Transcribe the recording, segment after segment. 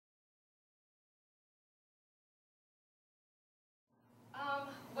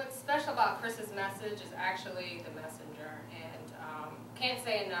special about Kris's message is actually the messenger, and can't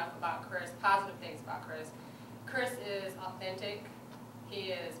say enough about Kris, positive things about Kris. Kris is authentic, he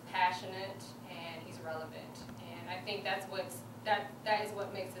is passionate, and he's relevant. And I think that is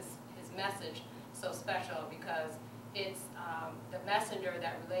what makes his message so special, because it's the messenger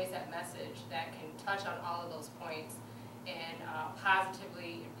that relays that message that can touch on all of those points and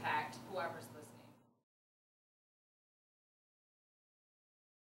positively impact whoever's listening.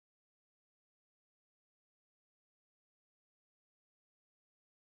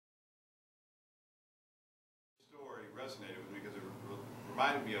 Story resonated with me because it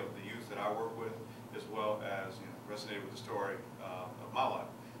reminded me of the youth that I work with, as well as resonated with the story of my life.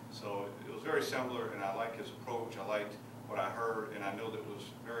 So it was very similar, and I liked his approach. I liked what I heard, and I know that it was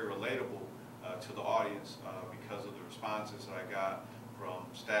very relatable to the audience because of the responses that I got from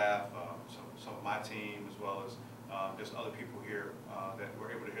staff, some of my team, as well as just other people here that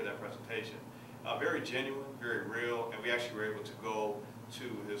were able to hear that presentation. Very genuine, very real, and we actually were able to go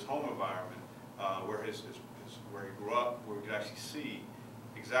to his home environment where where he grew up, where we could actually see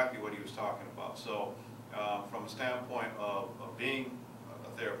exactly what he was talking about. So from a standpoint of being a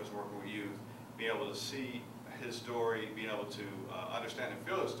therapist working with youth, being able to see his story, being able to understand and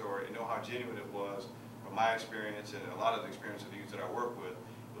feel his story, and know how genuine it was from my experience and a lot of the experience of the youth that I work with,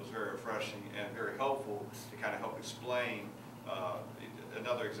 it was very refreshing and very helpful to kind of help explain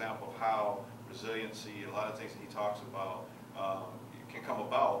another example of how resiliency and a lot of things that he talks about can come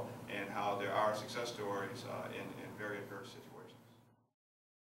about, and how there are success stories in very adverse situations.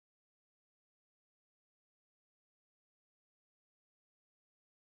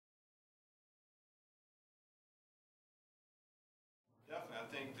 Definitely,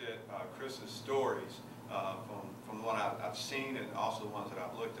 I think that Kris's stories, from the one I've seen and also the ones that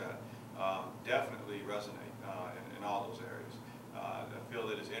I've looked at, definitely resonate in all those areas. I feel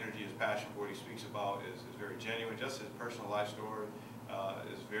that his energy, his passion for what he speaks about is very genuine. Just his personal life story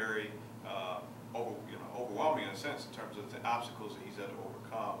is very overwhelming in a sense in terms of the obstacles that he's had to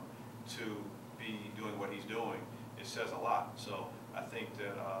overcome to be doing what he's doing. It says a lot. So I think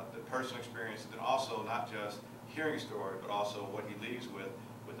that the personal experience, and then also not just hearing a story, but also what he leaves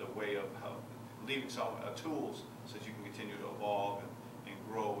with a way of leaving some tools so that you can continue to evolve and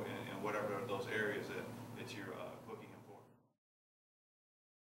grow in whatever those areas that you're booking him for.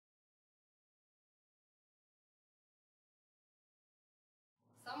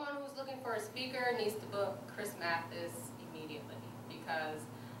 Someone who's looking for a speaker needs to book Kris Mathis immediately, because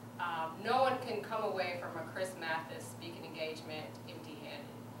no one can come away from a Kris Mathis speaking engagement empty-handed.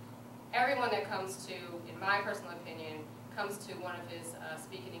 Everyone that comes to, in my personal opinion, comes to one of his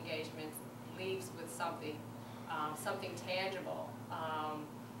speaking engagements leaves with something, something tangible,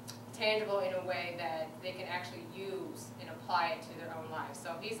 tangible in a way that they can actually use and apply it to their own life.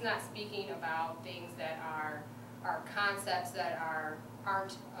 So he's not speaking about things that are concepts that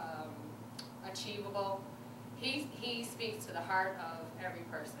aren't achievable. He speaks to the heart of every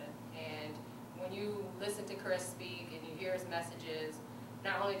person, and when you listen to Kris speak and you hear his messages,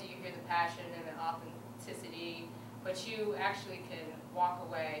 not only do you hear the passion and the authenticity, but you actually can walk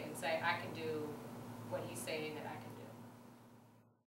away and say, I can do what he's saying that I